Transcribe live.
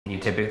you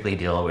typically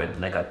deal with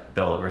like a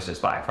build versus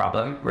buy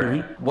problem.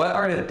 What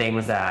are the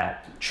things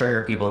that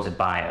trigger people to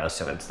buy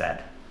OSO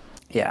instead?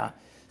 Yeah,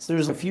 so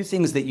there's a few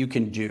things that you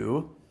can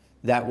do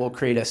that will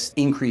create an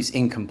increase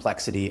in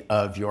complexity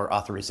of your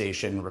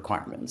authorization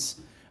requirements.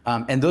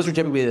 And those are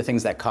typically the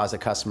things that cause a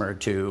customer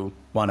to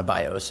want to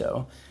buy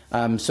OSO.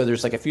 So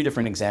there's like a few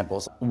different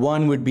examples.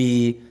 One would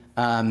be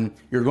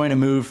you're going to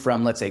move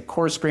from, let's say,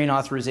 coarse grain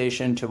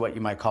authorization to what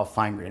you might call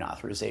fine grain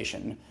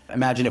authorization.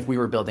 Imagine if we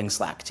were building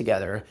Slack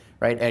together,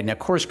 right? In a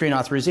coarse grain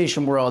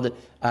authorization world,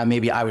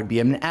 maybe I would be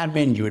an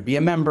admin, you would be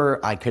a member,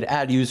 I could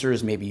add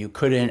users, maybe you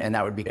couldn't, and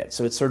that would be it.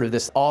 So it's sort of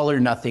this all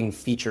or nothing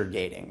feature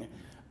gating.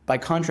 By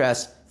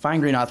contrast, fine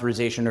grain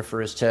authorization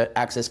refers to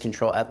access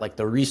control at like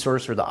the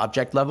resource or the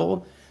object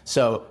level.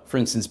 So for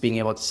instance, being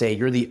able to say,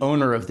 you're the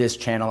owner of this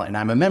channel and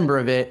I'm a member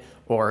of it,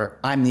 or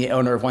I'm the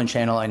owner of one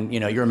channel and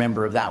you're a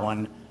member of that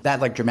one. That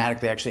like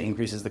dramatically actually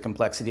increases the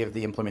complexity of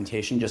the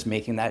implementation, just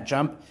making that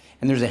jump.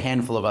 And there's a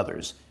handful of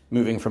others,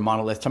 moving from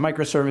monolith to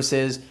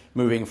microservices,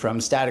 moving from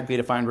statically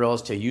defined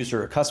roles to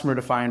user or customer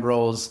defined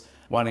roles,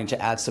 wanting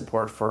to add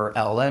support for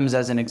LLMs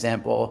as an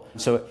example.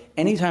 So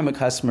anytime a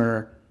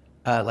customer,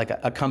 like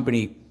a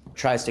company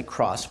tries to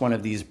cross one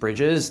of these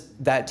bridges,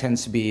 that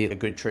tends to be a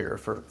good trigger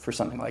for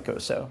something like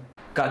OSO.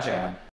 Gotcha.